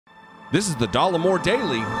This is the Dollemore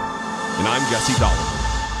Daily, and I'm Jesse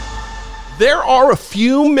Dollemore. There are a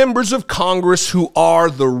few members of Congress who are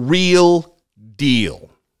the real deal.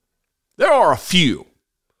 There are a few.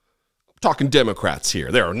 I'm talking Democrats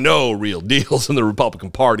here. There are no real deals in the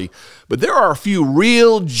Republican Party, but there are a few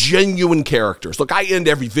real, genuine characters. Look, I end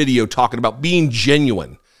every video talking about being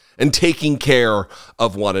genuine and taking care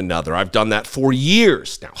of one another. I've done that for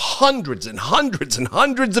years now. Hundreds and hundreds and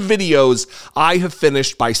hundreds of videos I have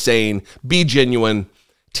finished by saying, be genuine,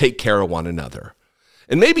 take care of one another.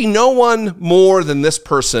 And maybe no one more than this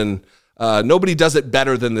person, nobody does it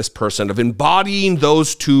better than this person, of embodying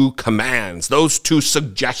those two commands, those two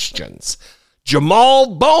suggestions.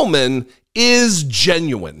 Jamaal Bowman is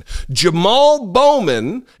genuine. Jamaal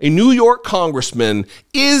Bowman, a New York congressman,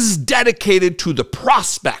 is dedicated to the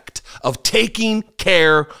prospect of taking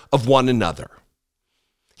care of one another.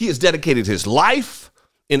 He has dedicated his life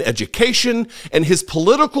in education and his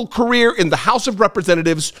political career in the House of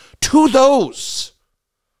Representatives to those.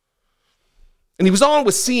 And he was on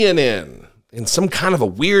with CNN in some kind of a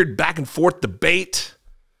weird back and forth debate.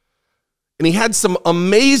 And he had some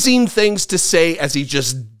amazing things to say as he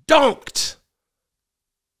just dunked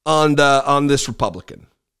on this Republican.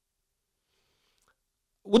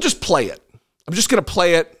 We'll just play it. I'm just going to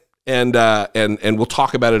play it, and we'll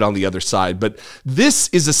talk about it on the other side. But this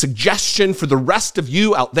is a suggestion for the rest of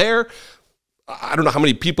you out there. I don't know how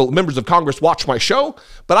many people, members of Congress, watch my show,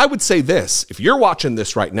 but I would say this. If you're watching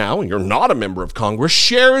this right now and you're not a member of Congress,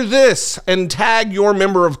 share this and tag your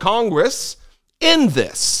member of Congress in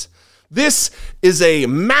this. This is a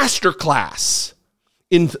masterclass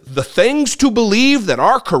in the things to believe that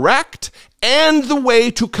are correct and the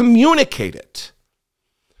way to communicate it.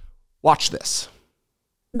 Watch this.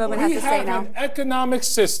 We have an economic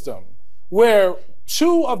system where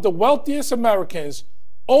two of the wealthiest Americans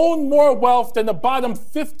own more wealth than the bottom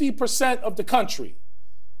 50% of the country.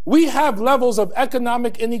 We have levels of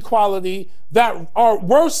economic inequality that are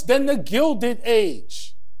worse than the Gilded Age.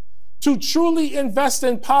 To truly invest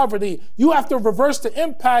in poverty, you have to reverse the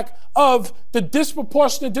impact of the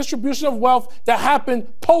disproportionate distribution of wealth that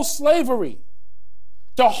happened post-slavery.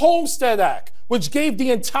 The Homestead Act, which gave the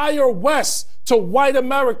entire West to white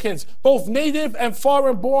Americans, both native and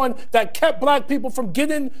foreign-born, that kept black people from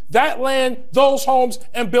getting that land, those homes,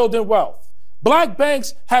 and building wealth. Black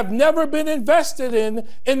banks have never been invested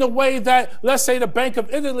in the way that, let's say, the Bank of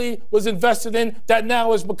Italy was invested in, that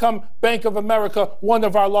now has become Bank of America, one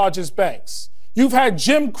of our largest banks. You've had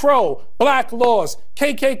Jim Crow, black laws,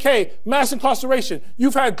 KKK, mass incarceration.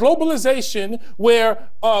 You've had globalization where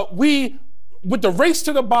with the race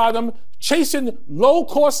to the bottom, chasing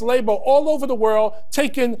low-cost labor all over the world,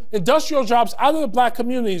 taking industrial jobs out of the black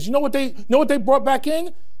communities. You know what they brought back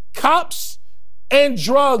in? Cops and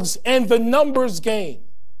drugs and the numbers game.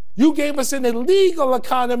 You gave us an illegal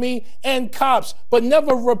economy and cops, but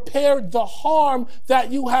never repaired the harm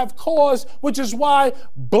that you have caused, which is why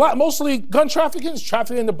mostly gun trafficking is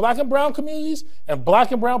trafficking in the black and brown communities, and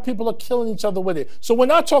black and brown people are killing each other with it. So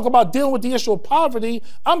when I talk about dealing with the issue of poverty,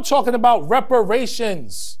 I'm talking about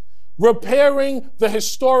reparations. Repairing the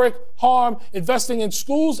historic harm, investing in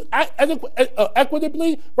schools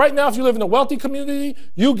equitably. Right now, if you live in a wealthy community,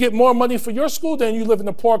 you get more money for your school than you live in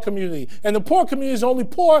a poor community. And the poor community is only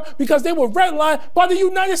poor because they were redlined by the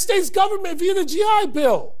United States government via the GI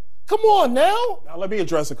Bill. Come on now. Now, let me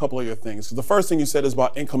address a couple of your things. The first thing you said is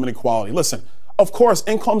about income inequality. Listen, of course,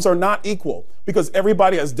 incomes are not equal because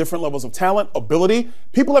everybody has different levels of talent, ability.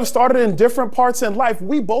 People have started in different parts in life.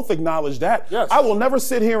 We both acknowledge that. Yes. I will never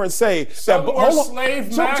sit here and say some that. Were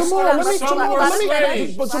slave masters, some were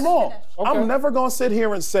slaves. But Jamaal, Okay. I'm never going to sit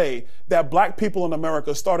here and say that black people in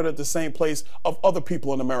America started at the same place of other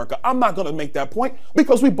people in America. I'm not going to make that point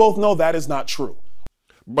because we both know that is not true.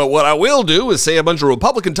 But what I will do is say a bunch of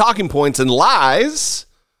Republican talking points and lies.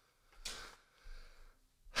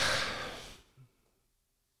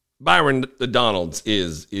 Byron Donalds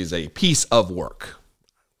is a piece of work.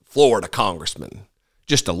 Florida congressman,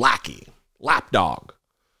 just a lackey, lapdog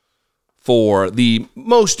for the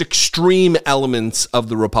most extreme elements of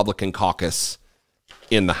the Republican caucus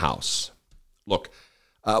in the House. Look,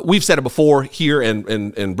 we've said it before here,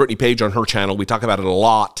 and Brittany Page on her channel, we talk about it a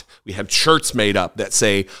lot. We have shirts made up that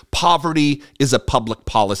say poverty is a public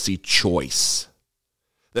policy choice.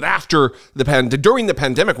 That after during the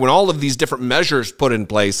pandemic, when all of these different measures put in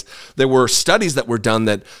place, there were studies that were done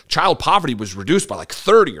that child poverty was reduced by like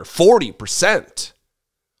 30 or 40%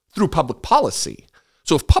 through public policy.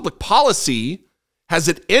 So if public policy has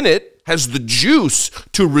it in it, has the juice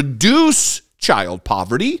to reduce child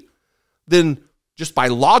poverty, then just by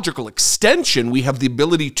logical extension, we have the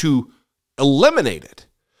ability to eliminate it.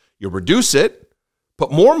 You reduce it,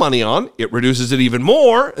 put more money on, it reduces it even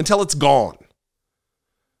more until it's gone.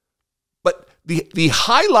 But the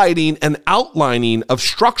highlighting and outlining of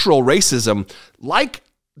structural racism, like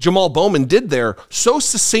Jamaal Bowman did there, so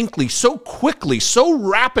succinctly, so quickly, so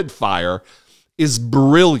rapid fire, is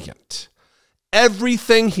brilliant.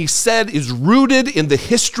 Everything he said is rooted in the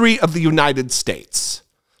history of the United States.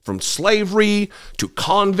 From slavery to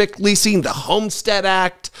convict leasing, the Homestead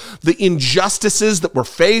Act, the injustices that were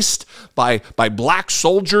faced by black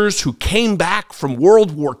soldiers who came back from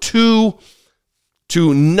World War II,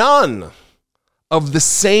 to none of the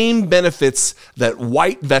same benefits that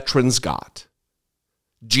white veterans got.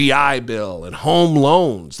 GI Bill and home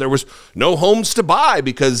loans. There was no homes to buy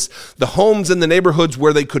because the homes in the neighborhoods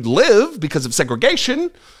where they could live because of segregation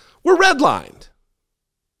were redlined.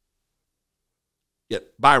 Yet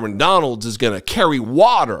Byron Donalds is going to carry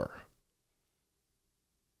water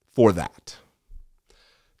for that.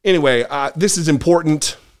 Anyway, this is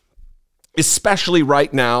important, especially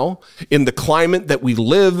right now in the climate that we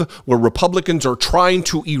live, where Republicans are trying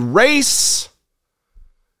to erase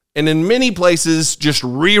and in many places just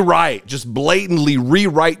blatantly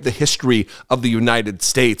rewrite the history of the United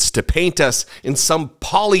States to paint us in some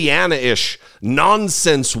Pollyanna-ish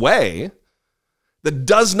nonsense way that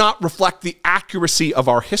does not reflect the accuracy of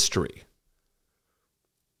our history.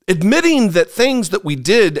 Admitting that things that we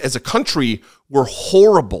did as a country were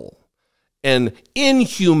horrible and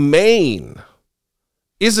inhumane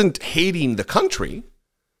isn't hating the country.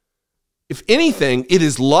 If anything, it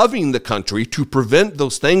is loving the country to prevent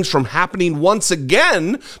those things from happening once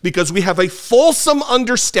again, because we have a fulsome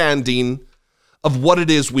understanding of what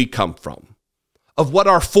it is we come from, of what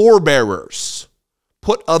our forebearers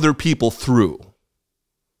put other people through.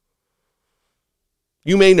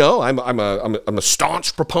 You may know I'm a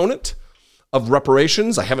staunch proponent of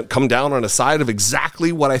reparations. I haven't come down on a side of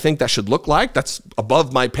exactly what I think that should look like. That's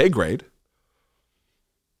above my pay grade.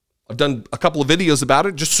 I've done a couple of videos about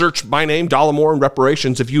it. Just search my name, Dollemore, and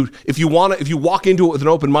reparations. If you walk into it with an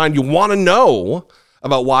open mind, you want to know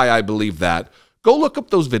about why I believe that, go look up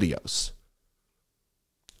those videos.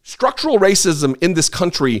 Structural racism in this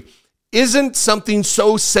country isn't something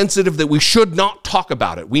so sensitive that we should not talk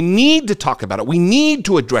about it. We need to talk about it. We need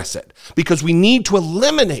to address it because we need to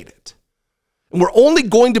eliminate it. And we're only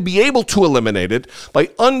going to be able to eliminate it by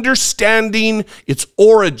understanding its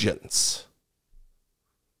origins.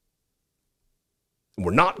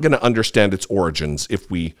 We're not going to understand its origins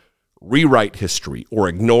if we rewrite history or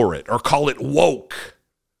ignore it or call it woke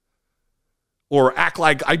or act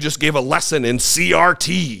like I just gave a lesson in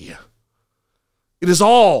CRT. It is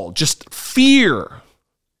all just fear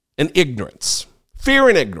and ignorance. Fear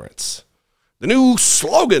and ignorance. The new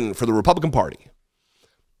slogan for the Republican Party.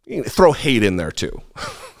 You can throw hate in there too.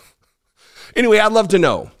 Anyway, I'd love to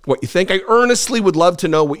know what you think. I earnestly would love to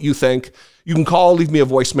know what you think. You can call, leave me a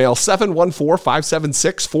voicemail,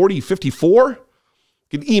 714-576-4054.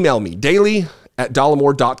 You can email me,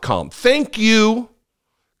 daily@dollemore.com. Thank you,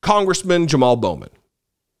 Congressman Jamaal Bowman.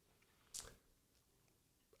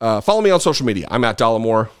 Follow me on social media. I'm at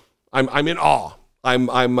Dollemore. I'm in awe.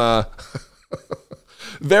 I'm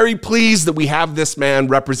very pleased that we have this man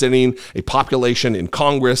representing a population in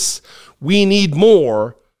Congress. We need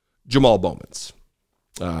more Jamaal Bowmans.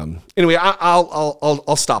 Anyway,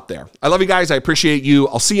 I'll stop there. I love you guys. I appreciate you.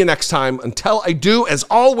 I'll see you next time. Until I do, as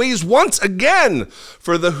always, once again,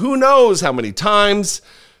 for the who knows how many times,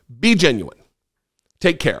 be genuine.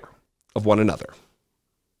 Take care of one another.